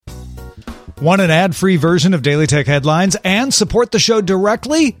Want an ad-free version of Daily Tech Headlines and support the show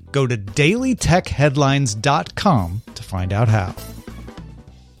directly? Go to dailytechheadlines.com to find out how.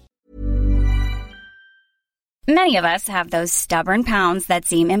 Many of us have those stubborn pounds that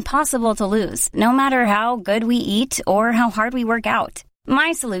seem impossible to lose, no matter how good we eat or how hard we work out.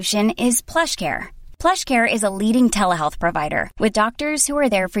 My solution is PlushCare. PlushCare is a leading telehealth provider with doctors who are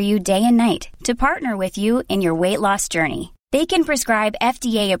there for you day and night to partner with you in your weight loss journey. They can prescribe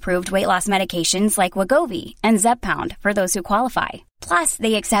FDA-approved weight loss medications like Wegovy and Zepbound for those who qualify. Plus,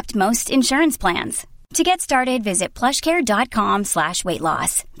 they accept most insurance plans. To get started, visit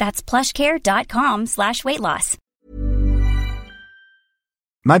plushcare.com/weightloss. That's plushcare.com/weightloss.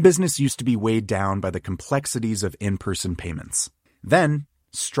 My business used to be weighed down by the complexities of in-person payments. Then,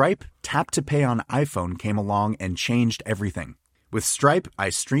 Stripe Tap to Pay on iPhone came along and changed everything. With Stripe,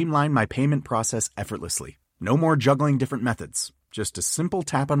 I streamlined my payment process effortlessly. No more juggling different methods. Just a simple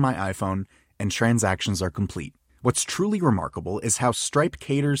tap on my iPhone and transactions are complete. What's truly remarkable is how Stripe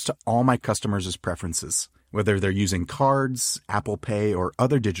caters to all my customers' preferences. Whether they're using cards, Apple Pay, or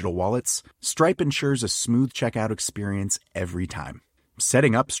other digital wallets, Stripe ensures a smooth checkout experience every time.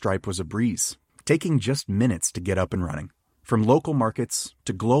 Setting up Stripe was a breeze, taking just minutes to get up and running. From local markets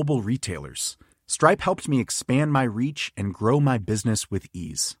to global retailers, Stripe helped me expand my reach and grow my business with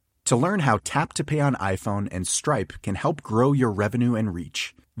ease. To learn how Tap to Pay on iPhone and Stripe can help grow your revenue and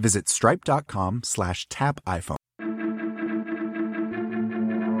reach, visit stripe.com/tapiphone.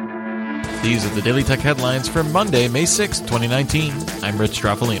 These are the Daily Tech Headlines for Monday, May 6, 2019. I'm Rich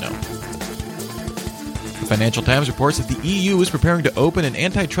Straffolino. The Financial Times reports that the EU is preparing to open an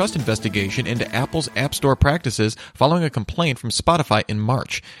antitrust investigation into Apple's App Store practices following a complaint from Spotify in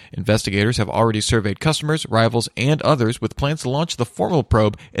March. Investigators have already surveyed customers, rivals, and others with plans to launch the formal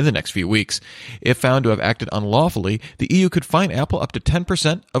probe in the next few weeks. If found to have acted unlawfully, the EU could fine Apple up to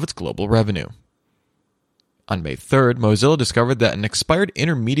 10% of its global revenue. On May 3rd, Mozilla discovered that an expired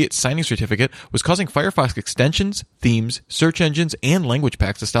intermediate signing certificate was causing Firefox extensions, themes, search engines, and language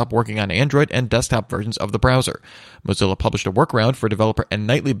packs to stop working on Android and desktop versions of the browser. Mozilla published a workaround for developer and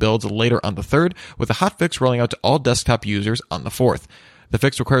nightly builds later on the 3rd, with a hotfix rolling out to all desktop users on the 4th. The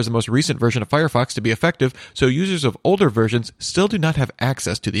fix requires the most recent version of Firefox to be effective, so users of older versions still do not have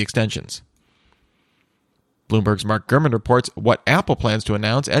access to the extensions. Bloomberg's Mark Gurman reports what Apple plans to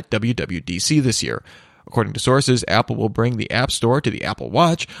announce at WWDC this year. According to sources, Apple will bring the App Store to the Apple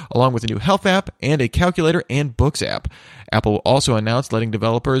Watch, along with a new health app and a calculator and books app. Apple will also announce letting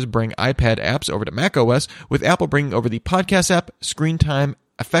developers bring iPad apps over to macOS, with Apple bringing over the Podcast app, Screen Time,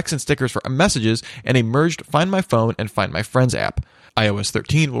 effects and stickers for messages, and a merged Find My Phone and Find My Friends app. iOS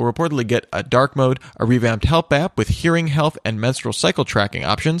 13 will reportedly get a dark mode, a revamped help app with hearing health and menstrual cycle tracking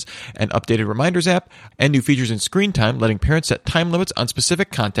options, an updated reminders app, and new features in Screen Time letting parents set time limits on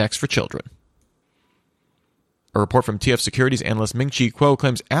specific contacts for children. A report from TF Securities analyst Ming-Chi Kuo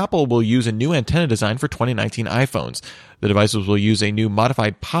claims Apple will use a new antenna design for 2019 iPhones. The devices will use a new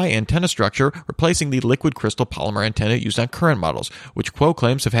modified Pi antenna structure, replacing the liquid crystal polymer antenna used on current models, which Kuo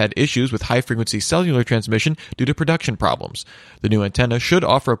claims have had issues with high-frequency cellular transmission due to production problems. The new antenna should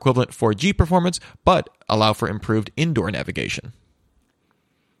offer equivalent 4G performance, but allow for improved indoor navigation.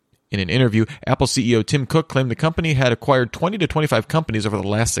 In an interview, Apple CEO Tim Cook claimed the company had acquired 20 to 25 companies over the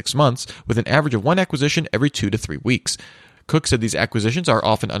last 6 months, with an average of one acquisition every 2 to 3 weeks. Cook said these acquisitions are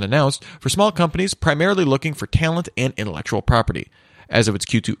often unannounced for small companies primarily looking for talent and intellectual property. As of its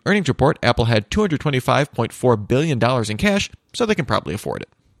Q2 earnings report, Apple had $225.4 billion in cash, so they can probably afford it.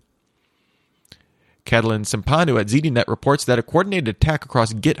 Catalin Cimpanu at ZDNet reports that a coordinated attack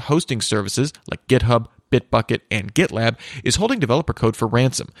across Git hosting services like GitHub, Bitbucket, and GitLab is holding developer code for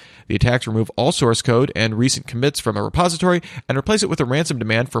ransom. The attacks remove all source code and recent commits from a repository and replace it with a ransom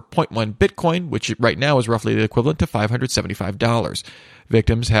demand for 0.1 Bitcoin, which right now is roughly the equivalent to $575.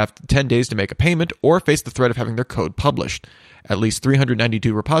 Victims have 10 days to make a payment or face the threat of having their code published. At least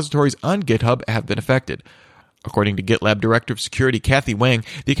 392 repositories on GitHub have been affected. According to GitLab Director of Security Kathy Wang,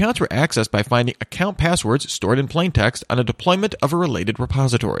 the accounts were accessed by finding account passwords stored in plain text on a deployment of a related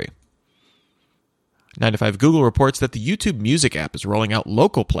repository. 9to5 Google reports that the YouTube Music app is rolling out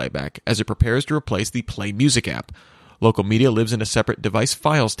local playback as it prepares to replace the Play Music app. Local media lives in a separate Device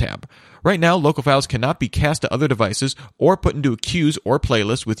Files tab. Right now, local files cannot be cast to other devices or put into queues or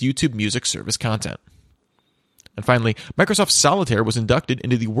playlists with YouTube Music service content. And finally, Microsoft Solitaire was inducted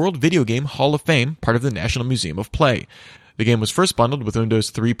into the World Video Game Hall of Fame, part of the National Museum of Play. The game was first bundled with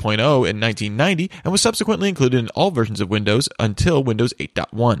Windows 3.0 in 1990 and was subsequently included in all versions of Windows until Windows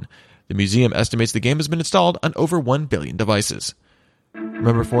 8.1. The museum estimates the game has been installed on over 1 billion devices.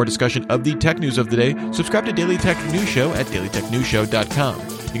 Remember, for a discussion of the tech news of the day, subscribe to Daily Tech News Show at dailytechnewsshow.com.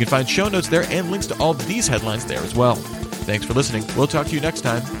 You can find show notes there and links to all of these headlines there as well. Thanks for listening. We'll talk to you next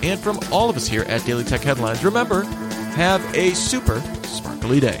time. And from all of us here at Daily Tech Headlines, remember, have a super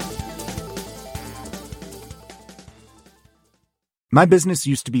sparkly day. My business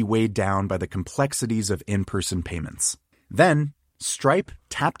used to be weighed down by the complexities of in-person payments. Then, Stripe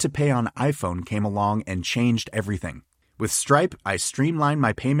Tap to Pay on iPhone came along and changed everything. With Stripe, I streamlined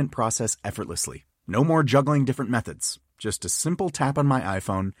my payment process effortlessly. No more juggling different methods. Just a simple tap on my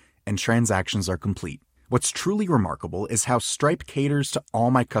iPhone and transactions are complete. What's truly remarkable is how Stripe caters to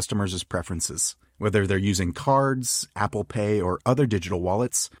all my customers' preferences. Whether they're using cards, Apple Pay, or other digital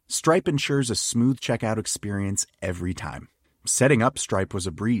wallets, Stripe ensures a smooth checkout experience every time. Setting up Stripe was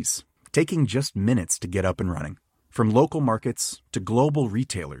a breeze, taking just minutes to get up and running. From local markets to global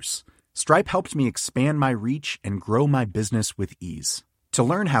retailers, Stripe helped me expand my reach and grow my business with ease. To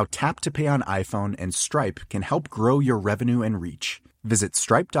learn how Tap to Pay on iPhone and Stripe can help grow your revenue and reach, visit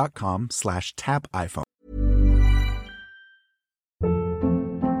stripe.com/tapiphone.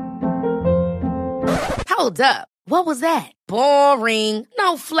 Hold up. What was that? Boring.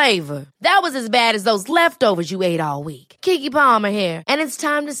 No flavor. That was as bad as those leftovers you ate all week. Keke Palmer here. And it's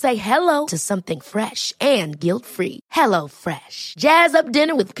time to say hello to something fresh and guilt-free. Hello Fresh. Jazz up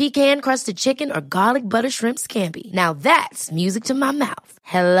dinner with pecan-crusted chicken or garlic butter shrimp scampi. Now that's music to my mouth.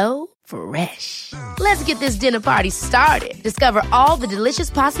 Hello Fresh. Let's get this dinner party started. Discover all the delicious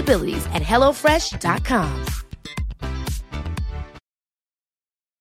possibilities at HelloFresh.com.